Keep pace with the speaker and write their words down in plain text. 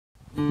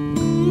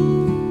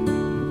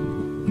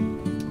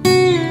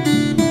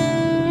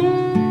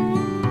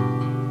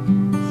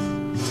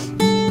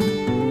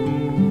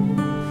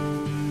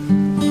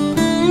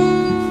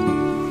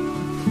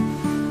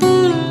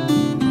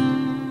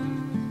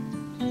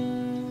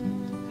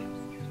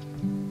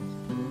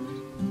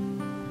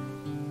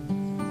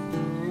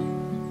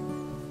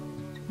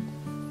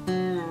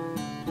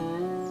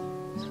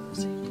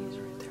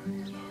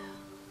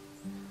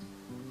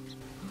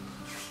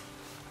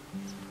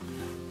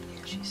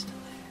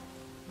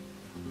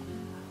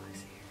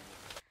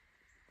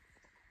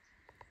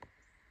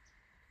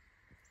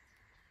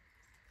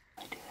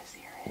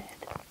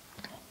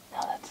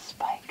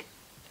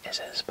Is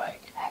it a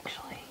spike?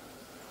 Actually,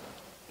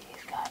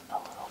 he's got a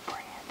little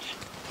branch.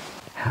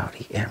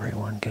 Howdy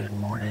everyone, good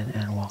morning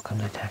and welcome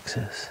to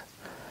Texas.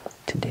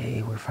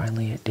 Today we're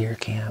finally at deer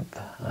camp.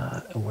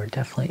 We're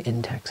definitely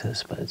in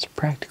Texas, but it's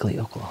practically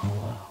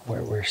Oklahoma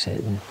where we're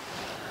sitting.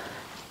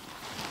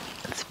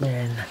 It's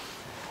been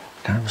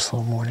kind of a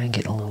slow morning,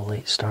 getting a little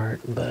late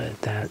start,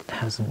 but that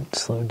hasn't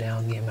slowed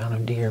down the amount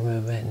of deer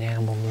movement and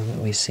animal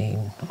movement we've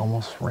seen.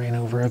 Almost ran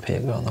over a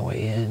pig on the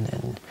way in,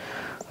 and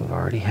we've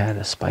already had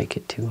a spike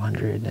at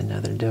 200,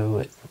 another doe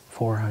at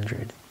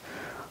 400.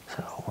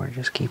 So we're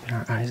just keeping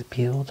our eyes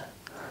peeled.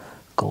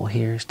 Goal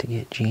here is to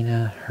get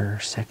Geena her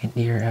second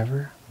deer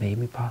ever,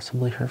 maybe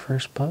possibly her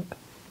first buck.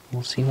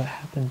 We'll see what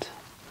happens.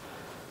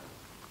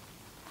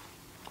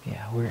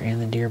 Yeah, we're in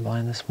the deer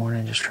blind this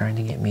morning just trying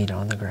to get meat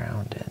on the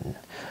ground, and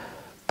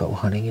bow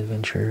hunting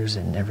adventures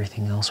and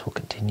everything else will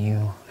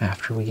continue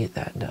after we get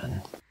that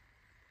done.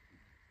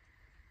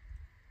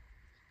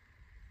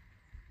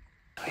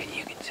 Okay,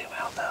 you can zoom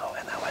out though,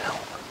 and that would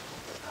help.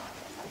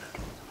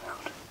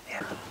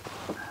 Yeah.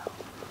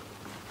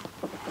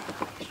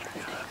 He's trying to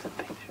take some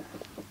picture.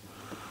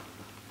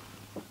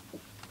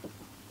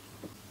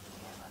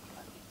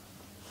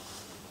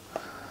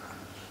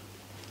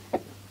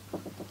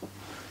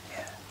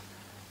 Yeah.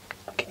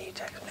 Can you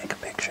text make a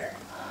picture?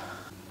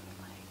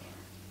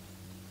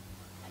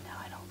 And now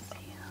I don't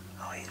see him.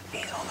 Oh,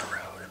 he's on the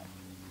road.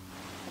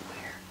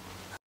 Where?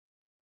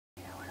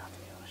 Yeah, we're not gonna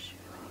be able to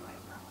shoot him anyway,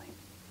 probably.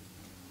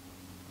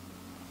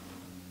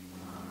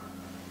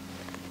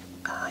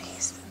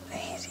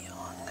 He's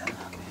young. Okay.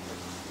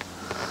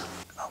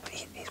 Oh, but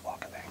he's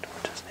walking back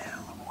towards us now.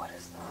 What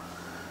is that?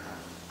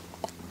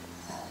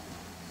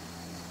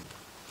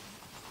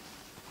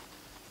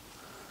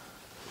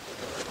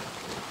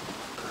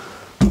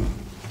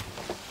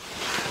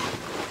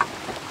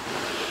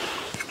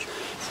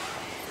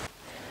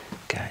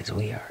 Guys,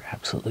 we are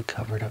absolutely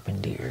covered up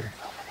in deer.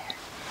 Over there.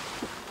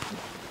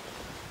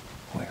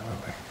 Where?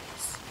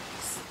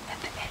 He's at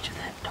the edge of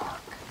that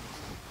dark.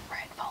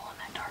 Right, following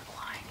that dark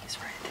line. He's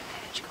right at the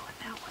edge going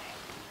that way.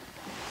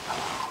 A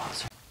little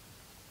closer.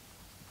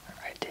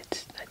 I did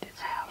see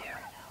Out yeah.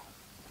 right now.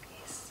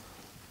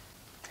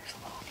 There's a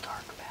little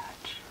dark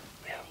patch.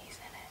 Yep. And he's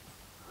in it.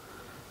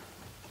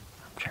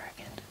 I'm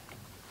tracking.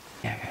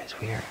 Yeah, guys,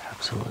 we are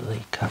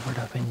absolutely covered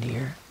up in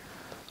deer.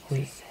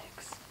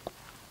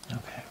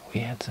 Okay, we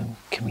had some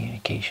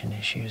communication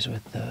issues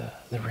with the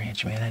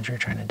ranch manager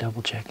trying to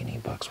double check any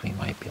bucks we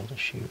might be able to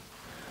shoot.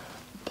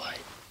 But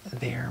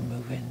they're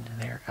moving,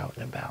 they're out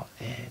and about,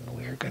 and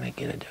we're gonna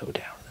get a doe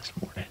down this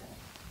morning.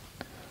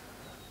 I'm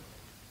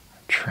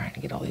trying to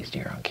get all these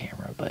deer on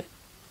camera, but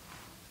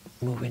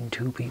moving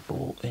two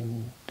people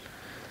in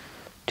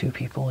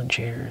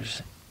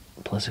chairs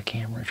plus a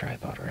camera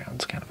tripod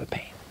around is kind of a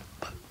pain,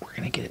 but we're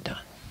gonna get it done.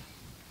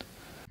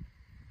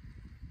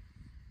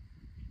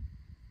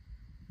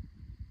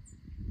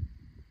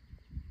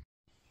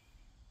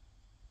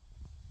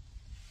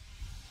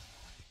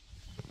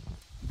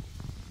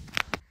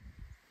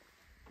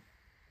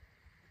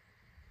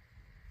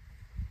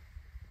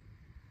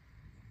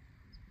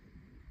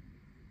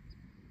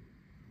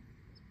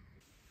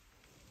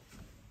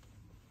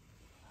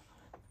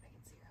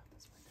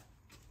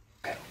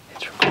 Okay,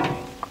 it's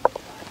recording.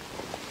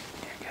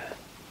 You're good.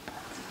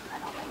 I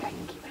don't think I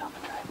can keep it on the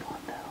tripod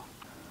though.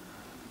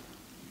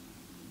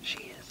 She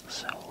is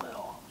so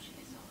little.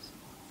 She's so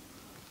small.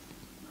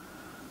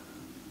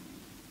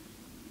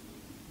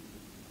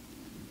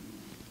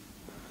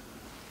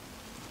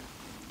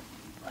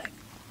 Like,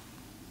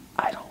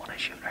 I don't want to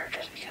shoot her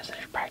just because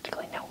there's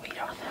practically no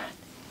meat on that.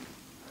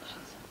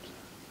 She's so cute.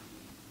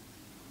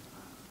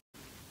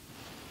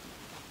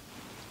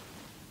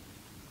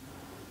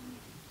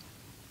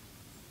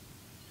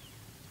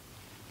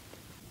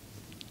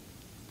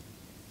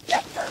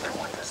 That further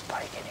one's a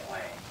spike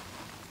anyway.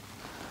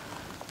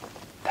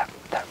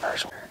 That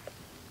first one.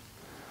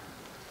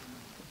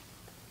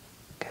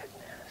 Goodness.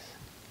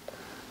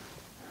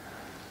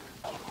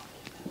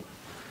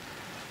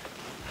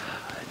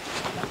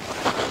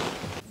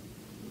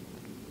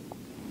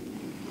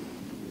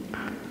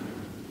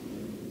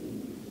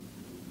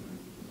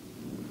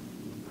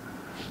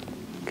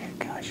 Good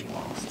God, she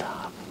won't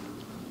stop.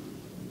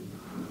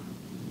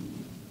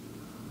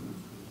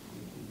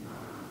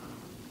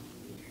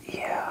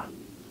 Yeah.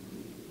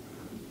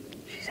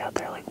 She's out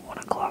there like 1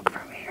 o'clock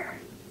from here.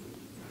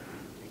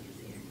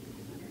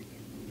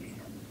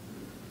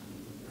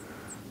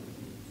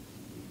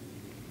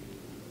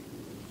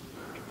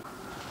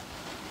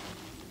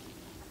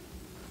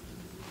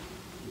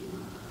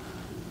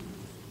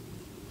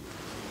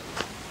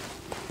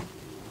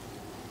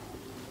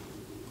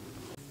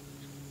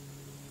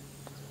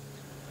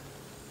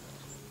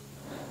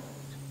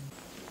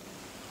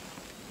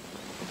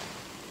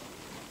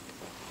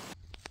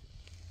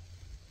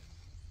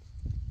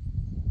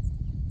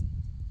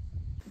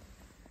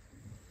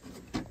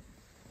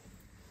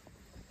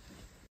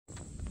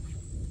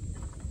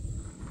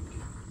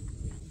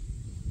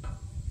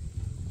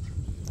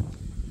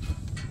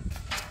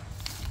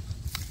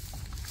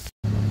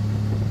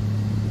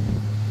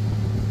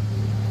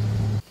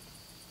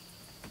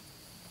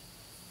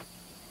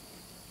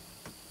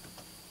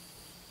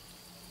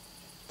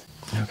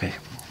 Okay,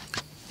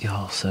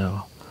 y'all,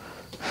 so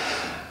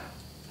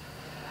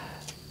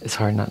it's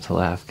hard not to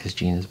laugh because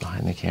Gina's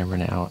behind the camera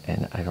now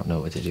and I don't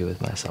know what to do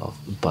with myself,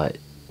 but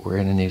we're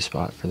in a new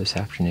spot for this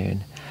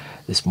afternoon.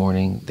 This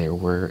morning there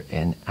were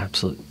an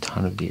absolute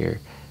ton of deer.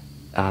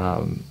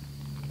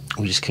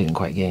 We just couldn't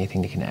quite get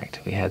anything to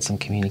connect. We had some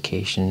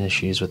communication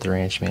issues with the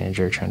ranch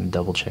manager trying to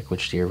double check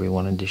which deer we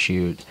wanted to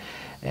shoot,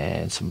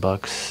 and some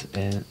bucks,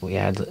 and we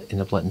had to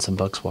end up letting some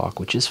bucks walk,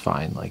 which is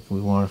fine. Like,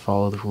 we want to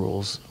follow the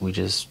rules. It was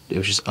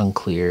just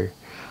unclear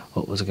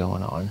what was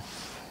going on.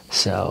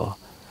 So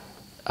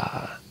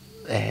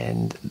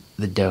and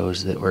the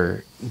does that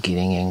were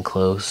getting in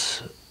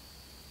close,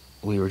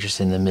 we were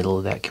just in the middle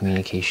of that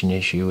communication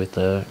issue with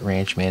the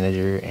ranch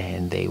manager,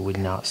 and they would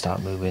not stop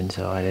moving,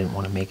 so I didn't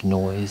want to make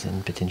noise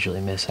and potentially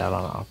miss out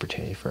on an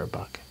opportunity for a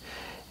buck.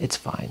 It's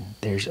fine.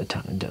 There's a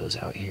ton of does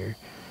out here.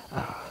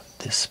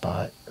 This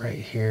spot right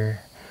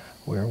here,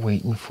 we're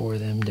waiting for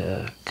them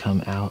to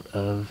come out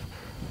of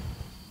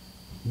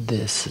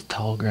this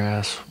tall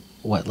grass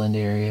wetland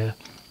area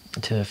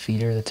to a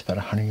feeder that's about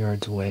 100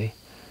 yards away.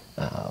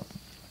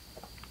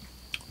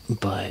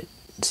 But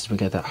since we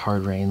got that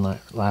hard rain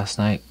last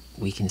night,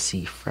 we can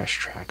see fresh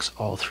tracks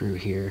all through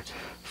here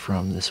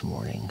from this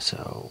morning,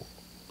 so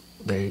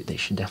they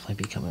should definitely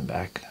be coming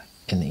back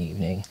in the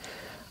evening.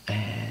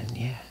 And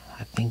yeah,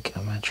 I think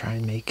I'm gonna try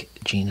and make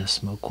Geena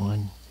smoke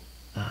one.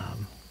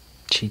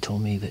 She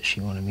told me that she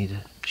wanted me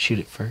to shoot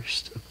it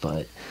first,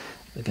 but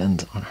the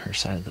gun's on her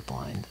side of the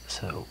blind,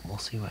 so we'll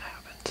see what happens.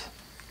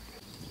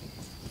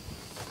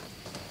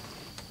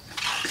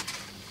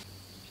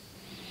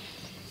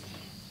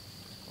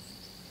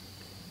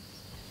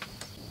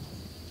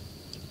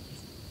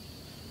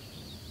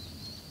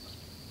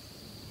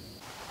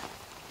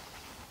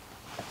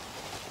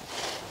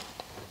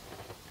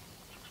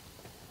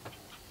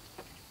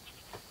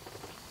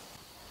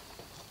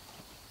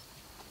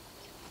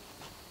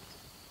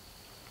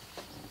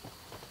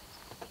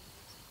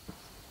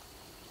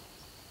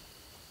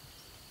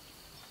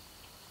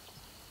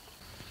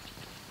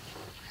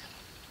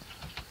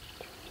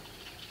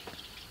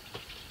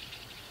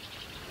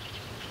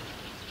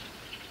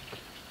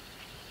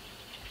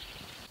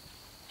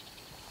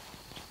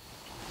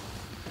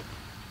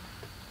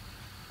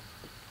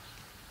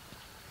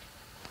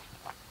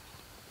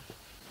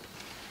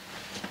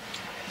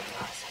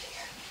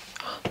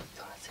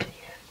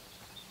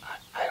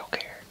 I don't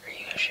care. Are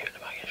you gonna shoot?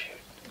 Am I gonna shoot?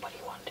 What do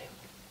you want to do?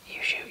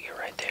 You shoot. You're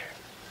right there.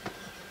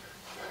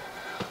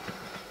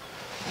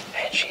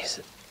 And she's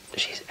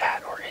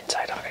at or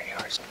inside 100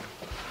 yards.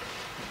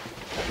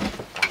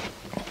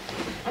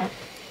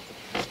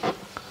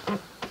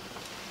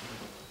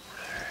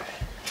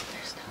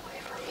 There's no way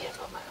for me to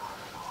put my arm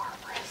in the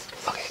armrest.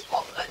 Okay,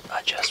 well,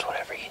 adjust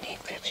whatever you need,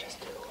 baby.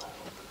 Just too low.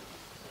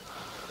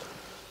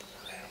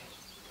 Okay.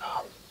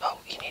 Oh,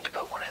 you need to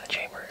put one in the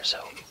chamber,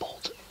 so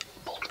bolt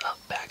up,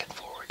 back and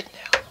forward and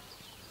down.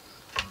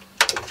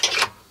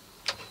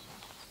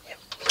 Yep.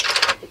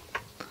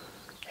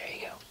 There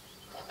you go.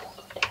 Then we'll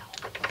go down.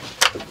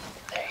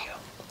 There you go.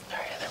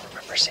 Alright, and then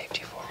remember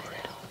safety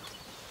forward.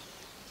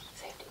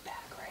 Safety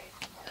back, right?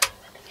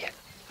 Yep.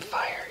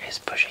 Fire is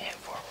pushing it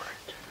forward.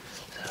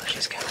 So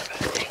she's kind of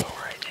at an angle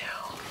right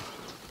now.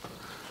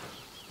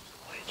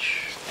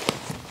 Which...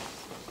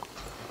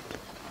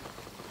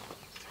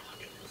 I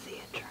don't even see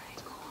a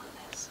triangle on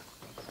this.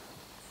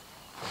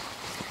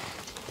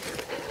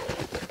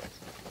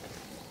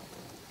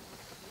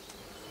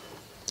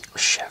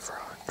 chevron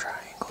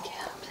triangle.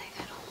 Yeah, I'm saying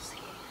I don't see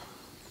it.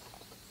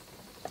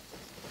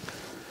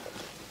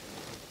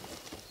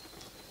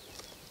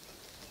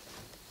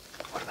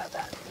 What about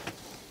that?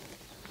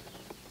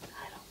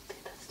 I don't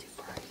think that's too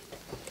bright.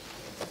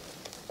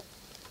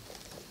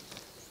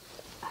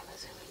 I'm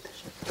assuming the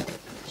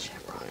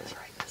chevron is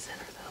right in the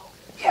center, though.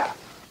 Yeah,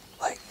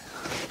 like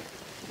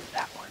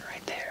that one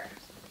right there.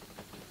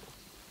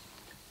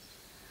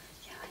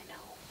 Yeah, I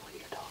know what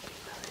you're talking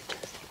about.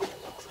 It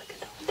looks like a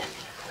dome.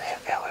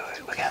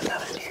 Wait, we got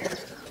another deer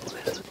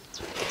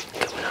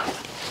coming up.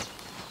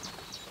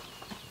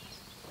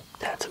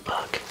 That's a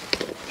buck.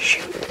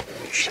 Shoot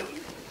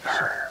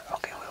her.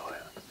 Okay,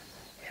 wait.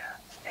 Yeah,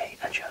 hey,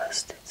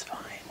 adjust, it's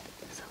fine.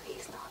 So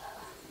he's not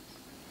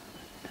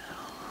No,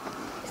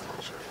 he's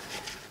not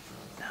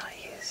shooting. no,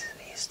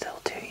 he's still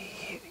too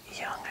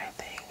young, I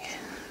think.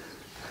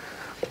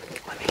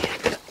 Let me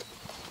get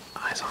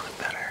eyes on it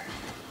better.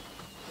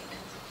 He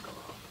does look a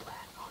little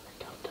flat on the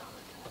dum-dum,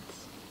 and that's...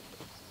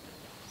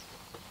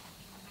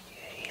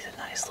 Yeah, he's a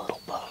nice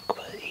little buck,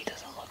 but he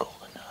doesn't look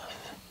old enough.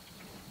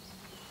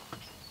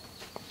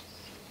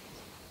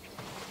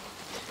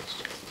 It's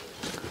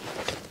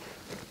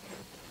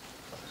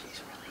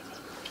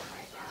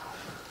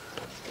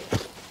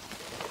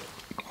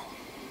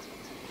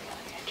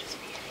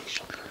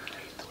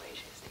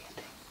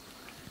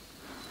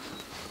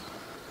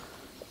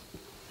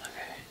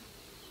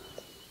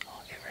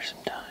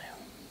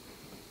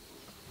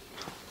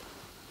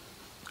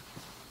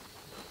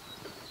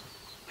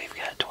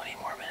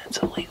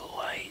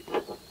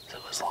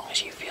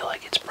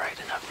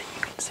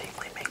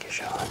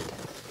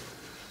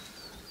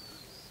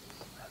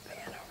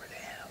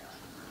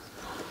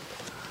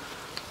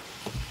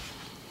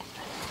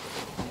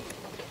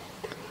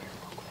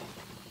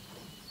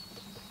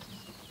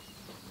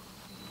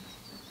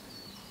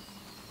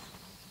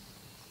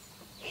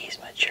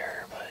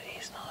mature, but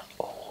he's not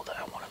old.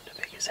 I want him to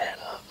pick his head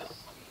up.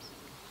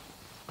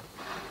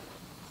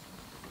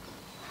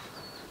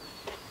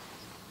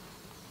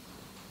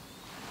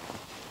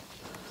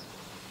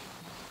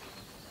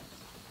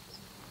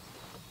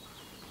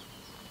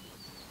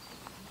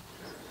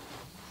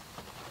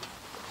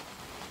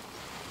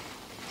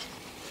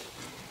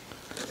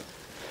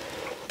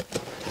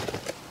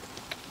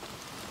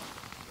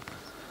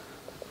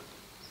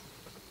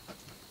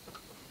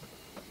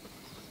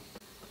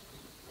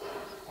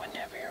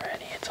 Whenever you're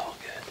ready, it's all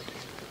good.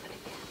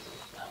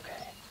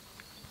 Okay.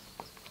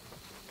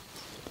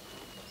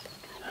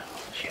 Oh,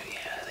 shoot,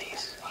 yeah,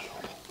 he's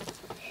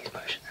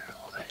pushing her a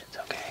little bit. It's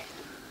okay.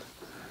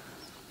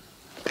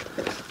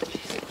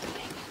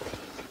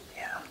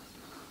 Yeah.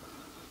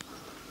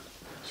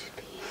 She's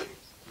peeing.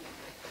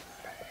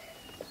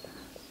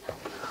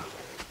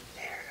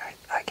 Here,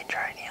 I can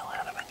try and yell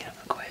at him and get him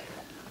to quit.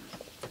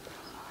 Hold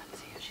on,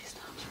 see if she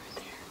stops right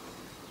there.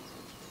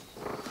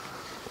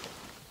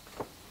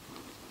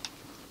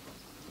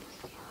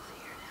 Can't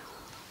see her now.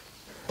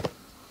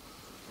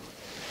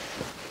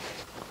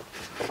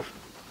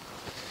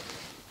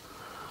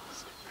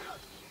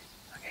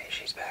 Okay,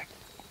 she's back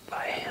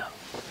by him.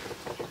 Okay,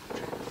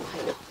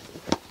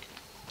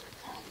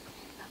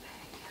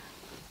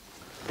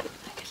 yeah.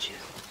 I get you.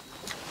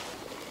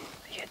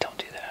 Yeah, don't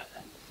do that.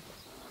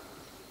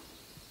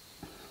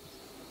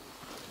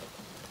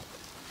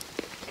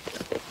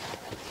 You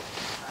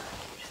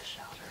just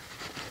shot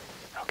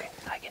her. Okay,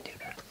 I can do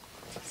that.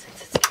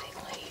 Since it's getting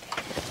late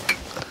and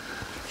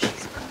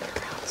she's moving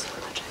around so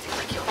much, I feel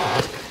like you'll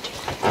want to go to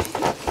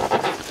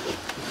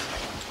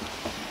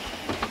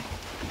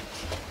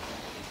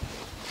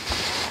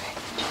Alright,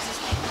 Jesus,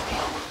 make the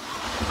wheel.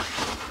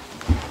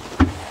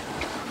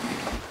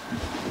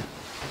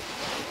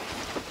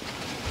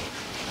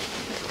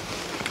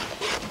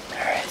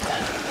 Alright.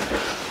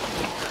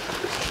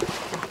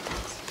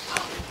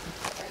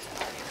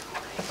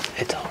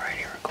 It's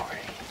already recording.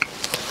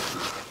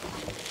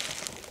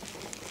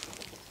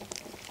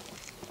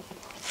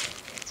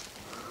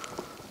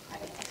 I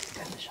mean, let's just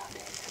cut the shot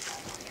there because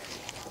I'm on your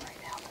camera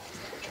right now, but I was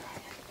going to try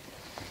it.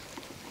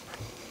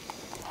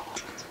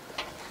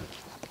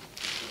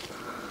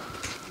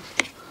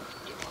 Do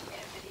you want me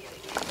to video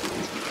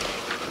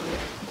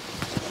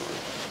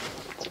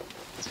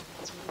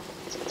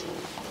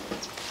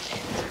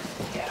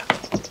Yeah.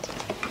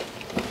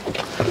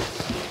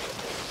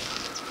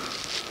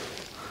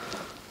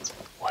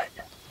 What?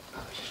 I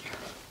was just trying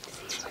to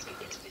see if I could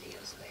get a video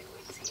so they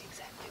would see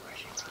exactly where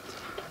she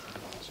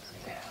runs.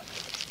 Yeah.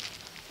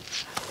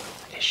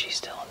 Is she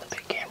still in the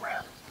big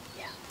camera?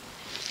 Yeah.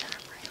 Center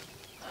frame.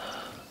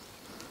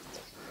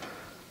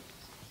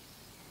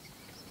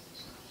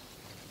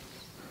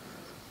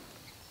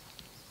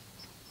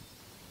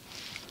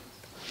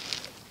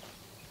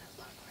 That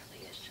buck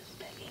really is just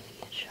begging to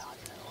get shot,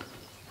 though.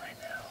 I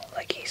know.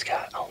 Like he's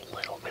got a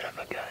little bit of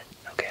a gut.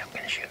 Okay, I'm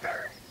gonna shoot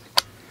her.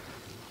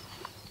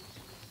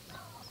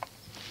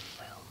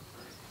 Well,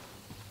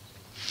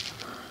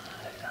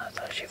 I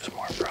thought she was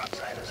more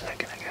broadside a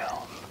second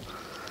ago.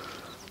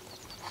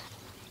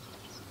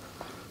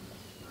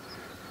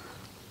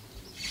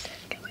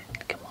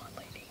 Come on,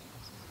 lady.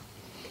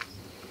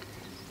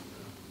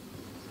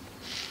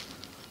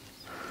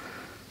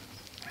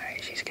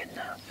 Alright, she's good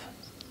enough.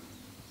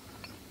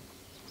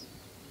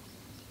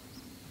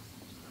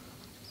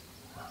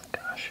 Oh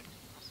gosh.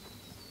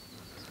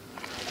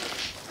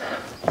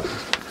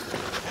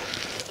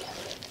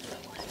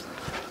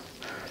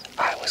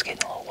 I was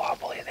getting a little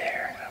wobbly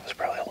there. I was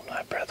probably holding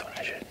my breath when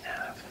I shouldn't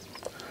have.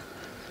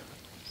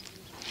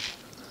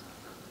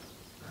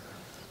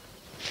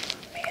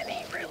 Man,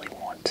 he really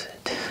wants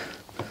it.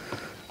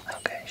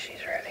 Okay,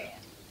 she's ready.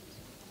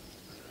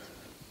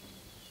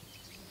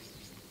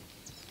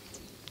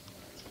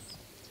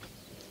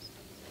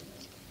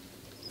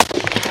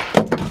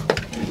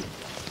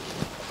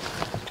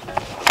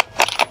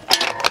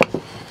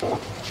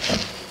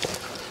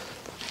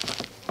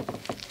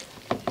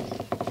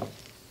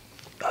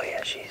 Oh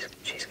yeah,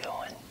 she's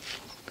going.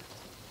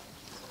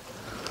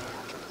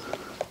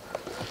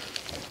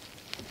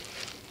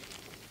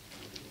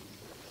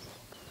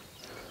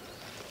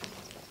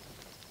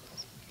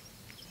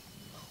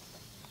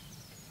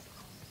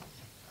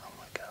 Oh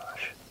my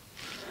gosh.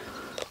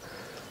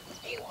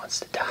 He wants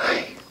to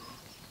die.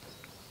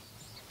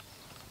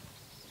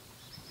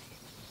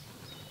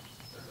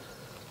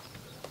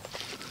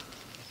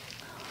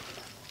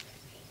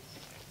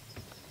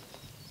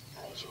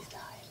 I mean, she's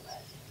dying,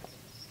 but...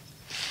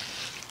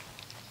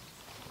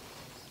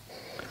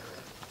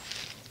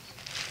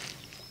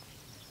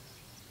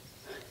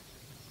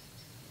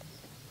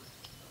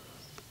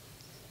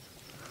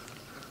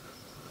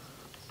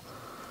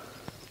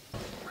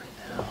 Right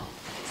now.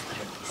 He's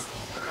literally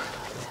standing there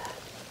like that.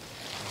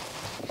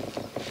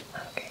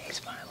 Okay,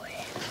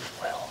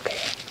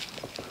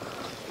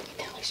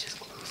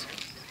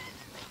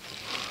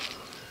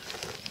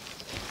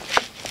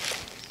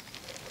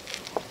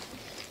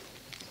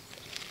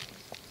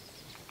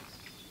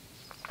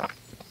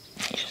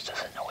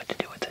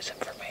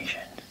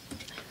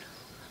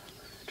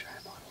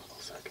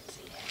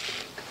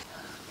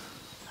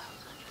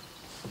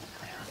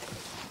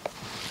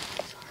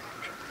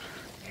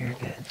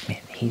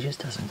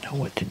 doesn't know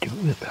what to do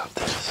about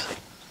this.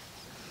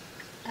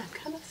 I'm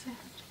kind of sad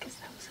because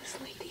that was his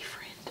lady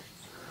friend.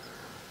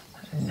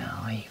 No,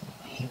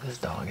 he was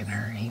dogging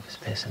her. He was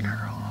pissing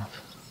her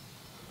off.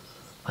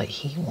 Like,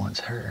 he wants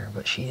her,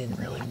 but she didn't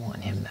really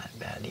want him that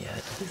bad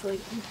yet. He's like,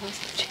 you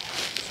lost the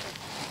chance.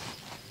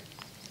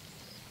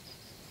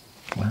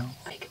 Well,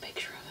 Make a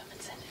picture of him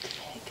and send it to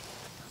Meg.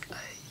 I,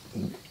 Do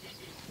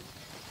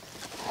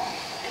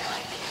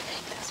like me to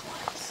make this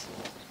once.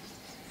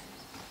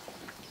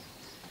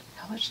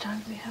 How much time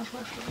do we have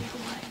left for legal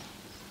line?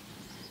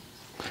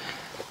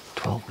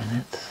 12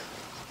 minutes.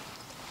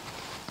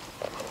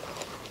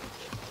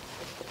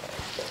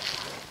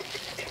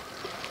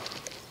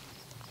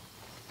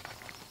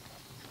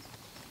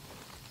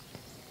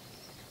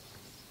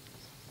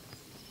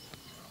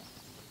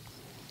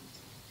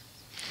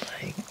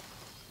 Like,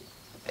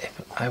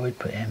 if I would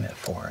put him at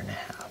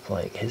 4.5.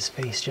 Like, his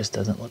face just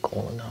doesn't look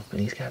old enough, but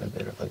he's got a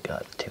bit of a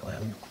gut to him. I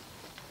don't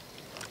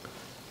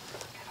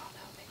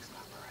know, makes my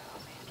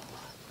morale handle a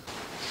lot.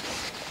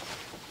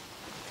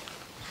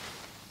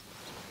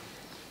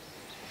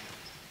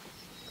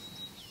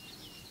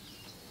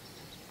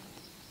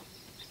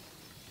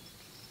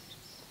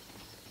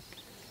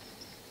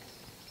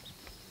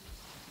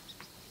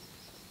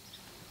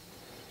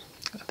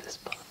 This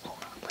bug will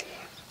not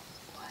leave.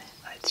 What?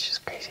 It's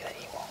just crazy that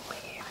he won't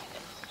leave. I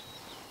know.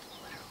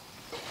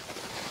 Literally.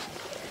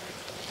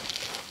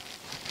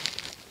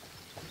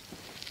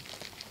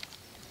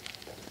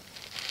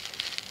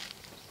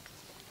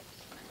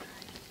 I'm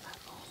trying to get my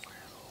phone where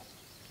it'll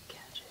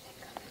catch it and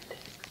come in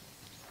dick.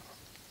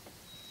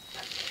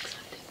 But Nick's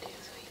hunting too,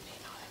 so he may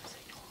not have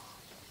signal on.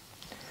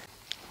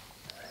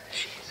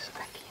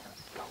 I can't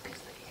focus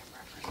the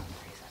camera for some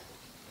reason.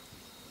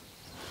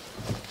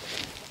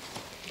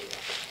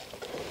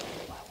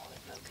 Why won't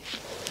it focus?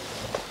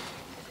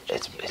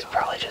 It's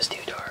probably just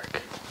too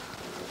dark.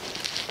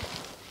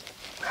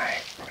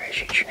 Alright, ready to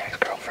shoot your next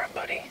girlfriend,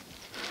 buddy. I'm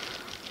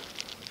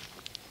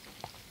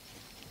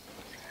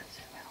trying to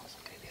zoom out so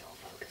maybe it'll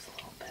focus a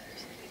little better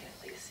so we can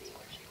at least see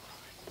where she was.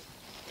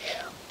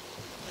 Yeah.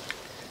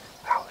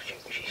 Oh,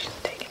 she's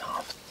taking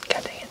off.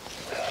 God dang it.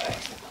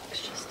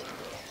 It's just in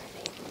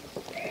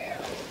there.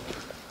 Yeah.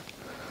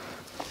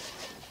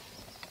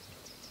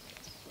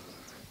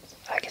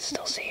 I can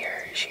still see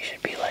her. She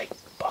should be like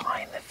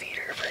behind the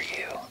feeder for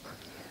you.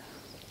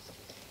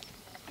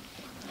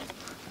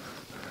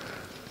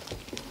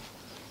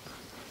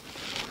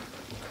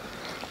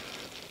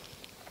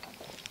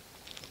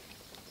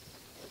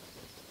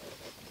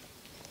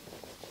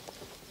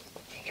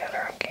 You got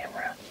her on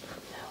camera.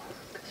 No,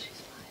 because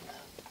she's behind the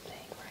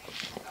thing, right?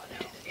 Oh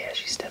no. Yeah,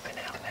 she's stepping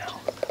out now.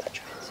 I'm gonna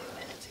try and zoom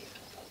in and see if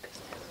it'll focus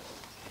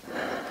now.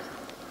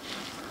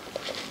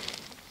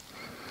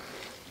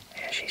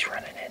 Yeah, she's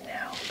running in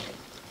now.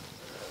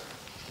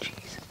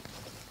 Jeez.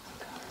 Oh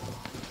god.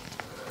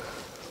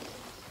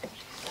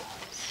 She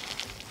stops.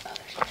 Oh,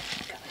 there's one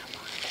coming up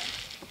behind her.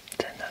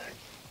 It's another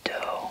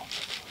doe.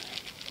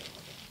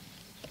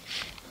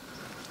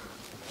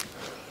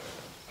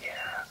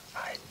 Yeah,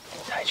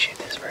 I'd shoot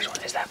this first one.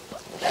 Is that the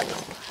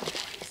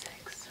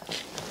 46.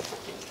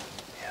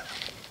 yeah.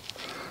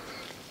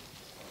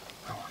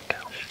 Oh my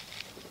gosh.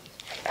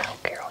 I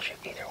don't care, I'll shoot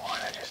either one.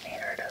 I just need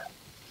her to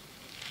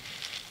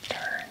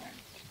turn.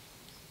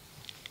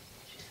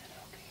 She said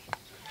okay.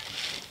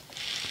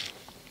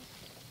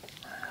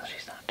 Well,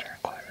 she's not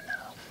turned quite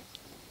enough.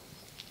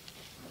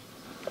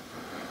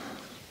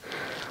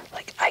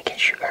 Like, I can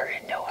shoot her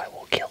and know I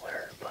will kill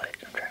her, but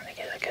I'm trying to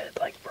get a good,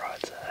 like,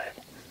 broadside.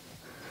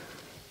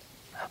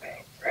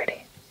 Okay,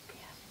 ready?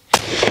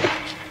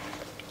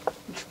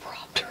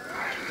 Dropped her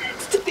right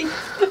next to the bed.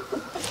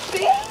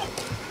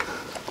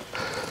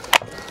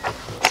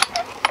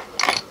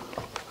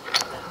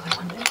 The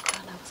one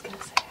that I was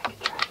gonna say I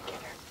could try to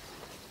get her.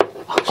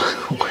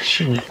 Why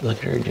should look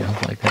at her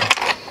jump like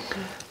that?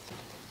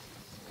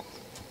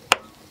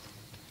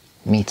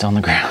 Meat's on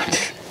the ground.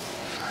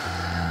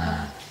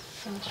 I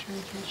was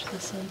trying to catch the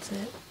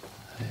sunset.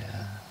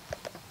 Yeah.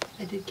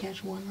 I did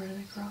catch one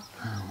running across.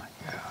 Oh my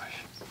gosh.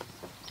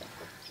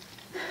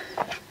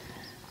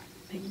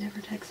 They never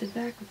texted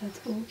back, but that's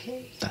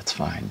okay. That's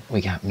fine. We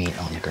got meat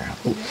on the ground.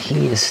 Ooh,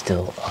 he is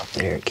still up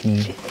there. Can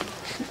you?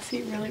 Let's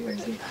see, really,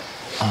 where's he?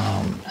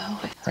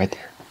 Oh, right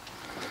there.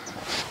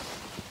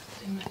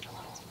 Zoom in a little.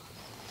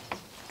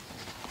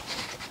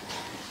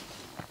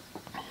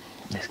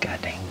 This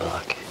goddamn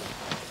buck.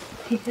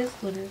 He is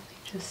literally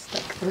just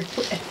stuck through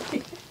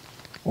everything.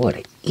 What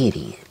an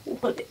idiot.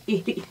 What an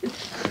idiot.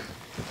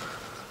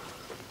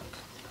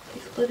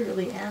 He's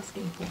literally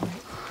asking for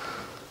it.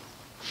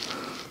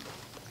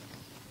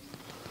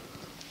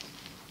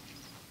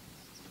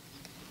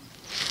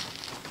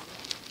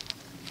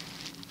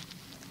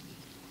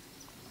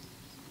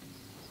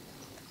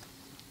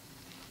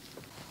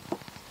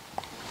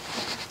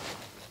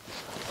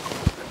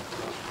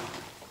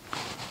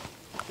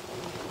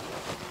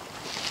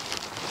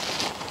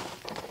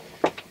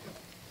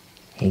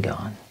 He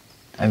gone.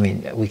 I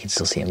mean, we can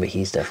still see him, but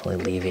he's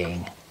definitely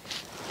leaving.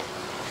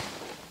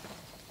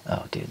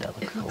 Oh, dude, that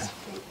looks It cool. looks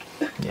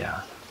fake.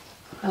 Yeah.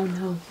 Oh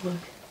no, look.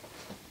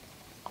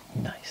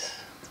 Nice.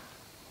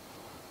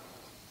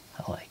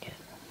 I like it.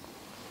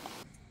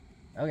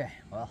 Okay,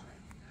 well,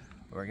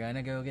 we're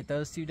gonna go get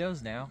those 2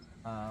 does now.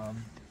 I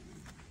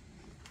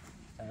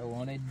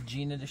wanted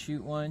Geena to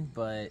shoot one,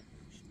 but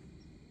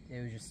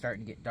it was just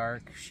starting to get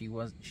dark. She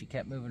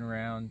kept moving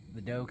around.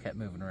 The doe kept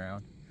moving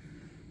around,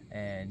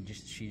 and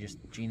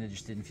Geena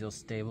just didn't feel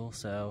stable.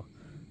 So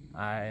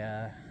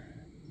I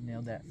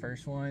nailed that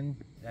first one.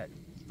 That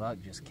buck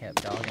just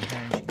kept dogging her,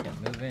 and she kept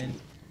moving.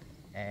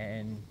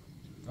 And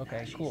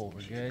okay, cool,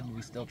 we're good.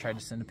 We still tried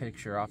to send a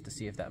picture off to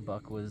see if that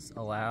buck was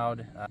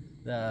allowed.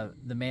 The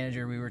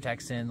manager we were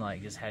texting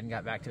like just hadn't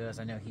got back to us.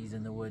 I know he's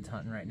in the woods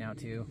hunting right now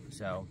too,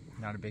 so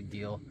not a big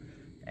deal.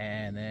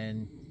 And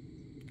then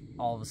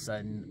all of a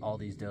sudden, all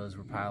these does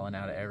were piling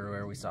out of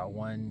everywhere. We saw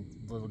one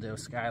little doe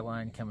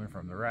skyline coming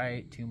from the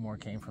right, 2 more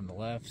came from the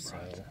left. So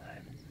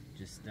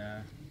just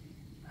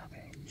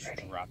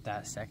drop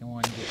that second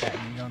one, get that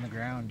meat on the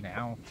ground.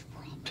 Now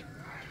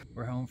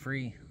we're home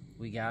free.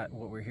 We got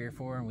what we're here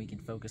for, and we can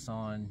focus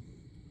on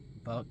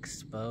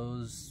bucks,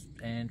 bows,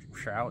 and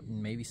trout,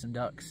 and maybe some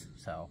ducks.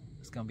 So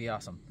it's gonna be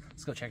awesome.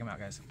 Let's go check them out,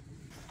 guys.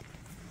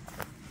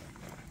 All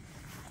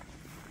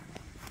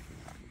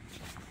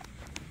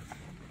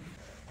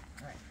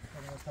right,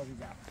 let's help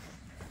these out.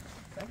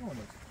 Second one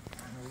looks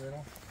kind of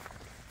little,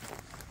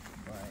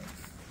 but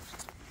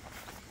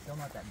still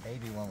not that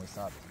baby one we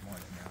saw this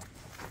morning now.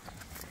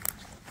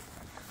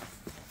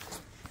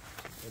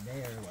 But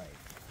they are like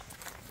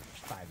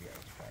 5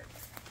 yards apart.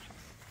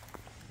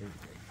 Really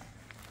good.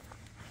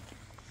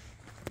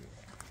 Yeah.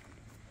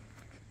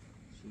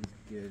 She's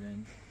good,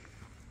 and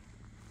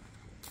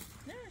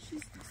yeah, she's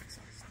decent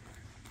sized.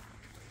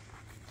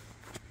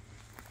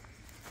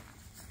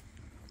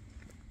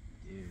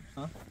 Dude,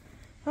 huh?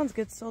 Sounds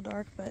good, still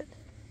dark, but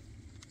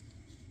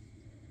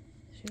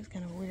she was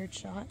kind of a weird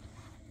shot.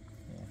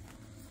 Yeah.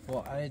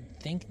 Well, I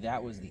think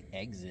that was the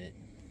exit.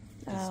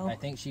 Oh. I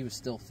think she was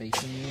still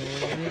facing me a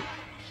little bit.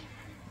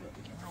 But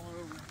we can roll her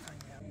over and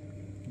find out.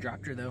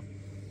 Dropped her though.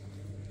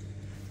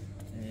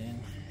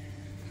 And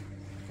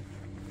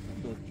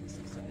both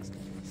decent sized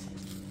does.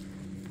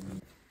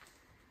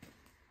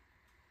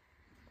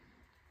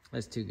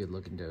 That's 2 good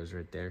looking does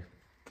right there.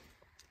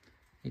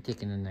 You're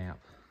taking a nap.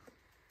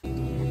 I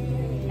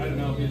don't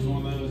know if he was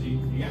one of those, he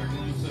got a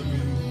glimpse of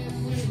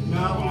him.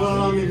 No,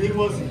 well, I mean, he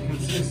wasn't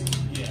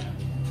consistent. Yeah.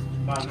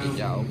 By no Good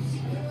job. means.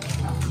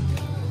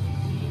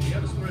 You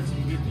gotta spread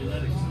some good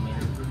genetics in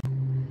there.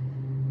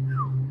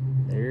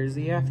 There's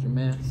the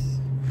aftermath.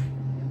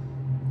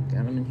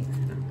 Got them in here.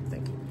 No,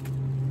 thank you.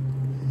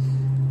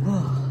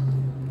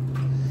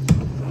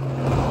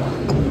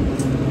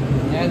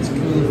 That's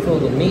really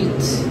full of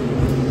meat.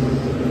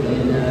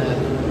 And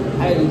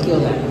I didn't kill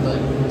that, but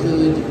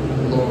good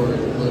Lord,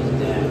 look at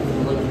that.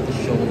 Look at the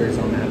shoulders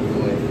on that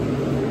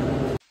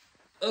boy.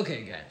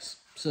 Okay, guys.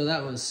 So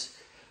that was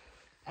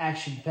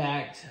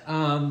action-packed.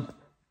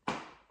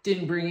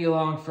 Didn't bring you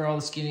along for all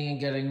the skinning and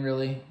gutting,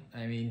 really.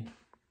 I mean,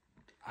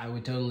 I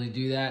would totally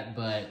do that,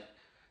 but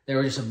there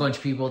were just a bunch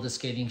of people at the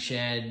skating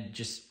shed.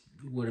 Just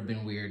would have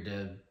been weird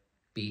to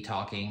be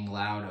talking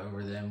loud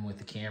over them with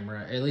the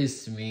camera, at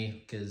least to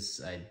me, because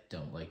I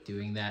don't like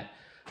doing that.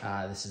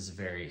 This is a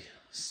very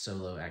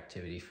solo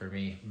activity for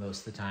me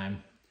most of the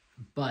time.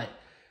 But,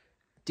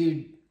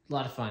 dude, a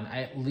lot of fun.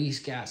 I at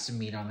least got some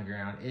meat on the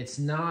ground. It's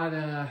not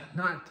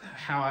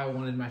how I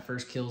wanted my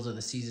first kills of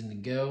the season to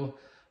go,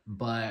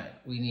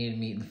 but we needed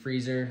meat in the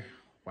freezer.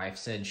 Wife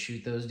said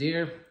shoot those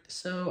deer,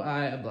 so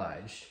I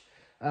obliged.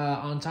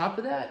 On top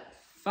of that,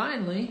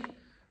 finally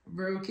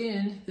broke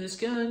in this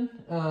gun.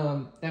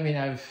 I mean,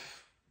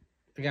 I've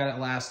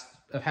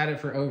had it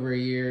for over a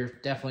year,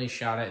 definitely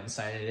shot it and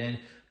sighted it in,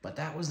 but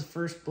that was the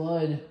first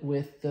blood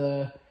with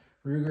the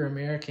Ruger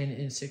American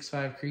in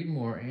 6.5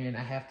 Creedmoor, and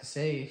I have to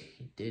say,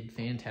 he did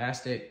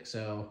fantastic.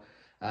 So,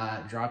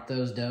 dropped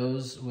those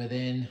does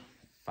within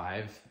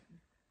five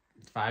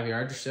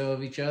yards or so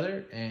of each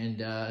other, and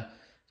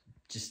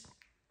just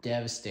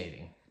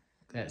devastating.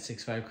 That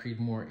 6.5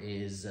 Creedmoor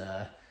is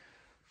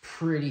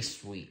pretty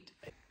sweet.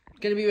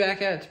 Gonna be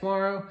back at it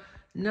tomorrow.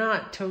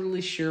 Not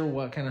totally sure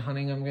what kind of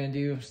hunting I'm gonna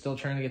do. Still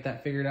trying to get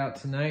that figured out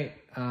tonight.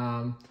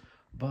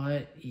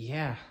 But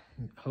yeah,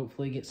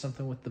 hopefully get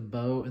something with the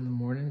bow in the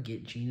morning.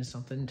 Get Geena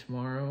something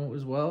tomorrow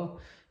as well.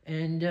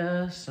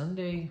 And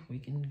Sunday we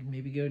can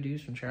maybe go do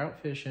some trout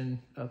fishing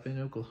up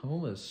in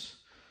Oklahoma's.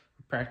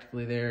 We're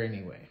practically there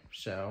anyway.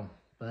 So,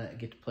 but I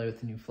get to play with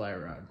the new fly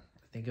rod.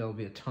 I think it'll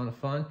be a ton of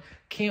fun.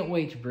 Can't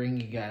wait to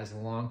bring you guys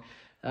along.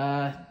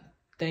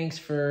 Thanks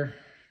for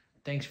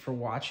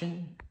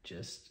watching.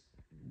 This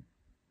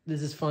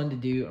is fun to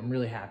do. I'm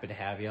really happy to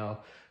have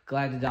y'all.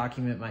 Glad to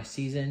document my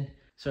season.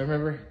 So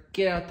remember,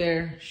 get out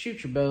there,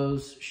 shoot your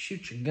bows,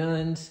 shoot your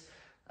guns,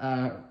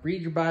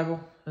 read your Bible,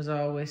 as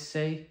I always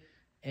say,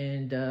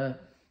 and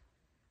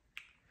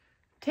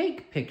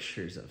take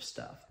pictures of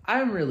stuff.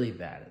 I'm really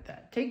bad at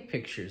that. Take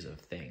pictures of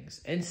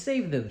things and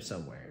save them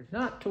somewhere.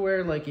 Not to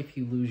where, like, if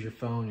you lose your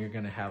phone, you're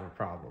going to have a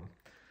problem.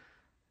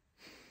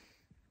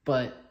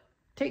 But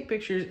take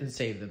pictures and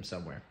save them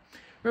somewhere.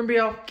 Remember,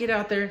 y'all, get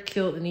out there,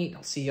 kill it and eat.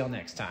 I'll see y'all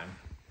next time.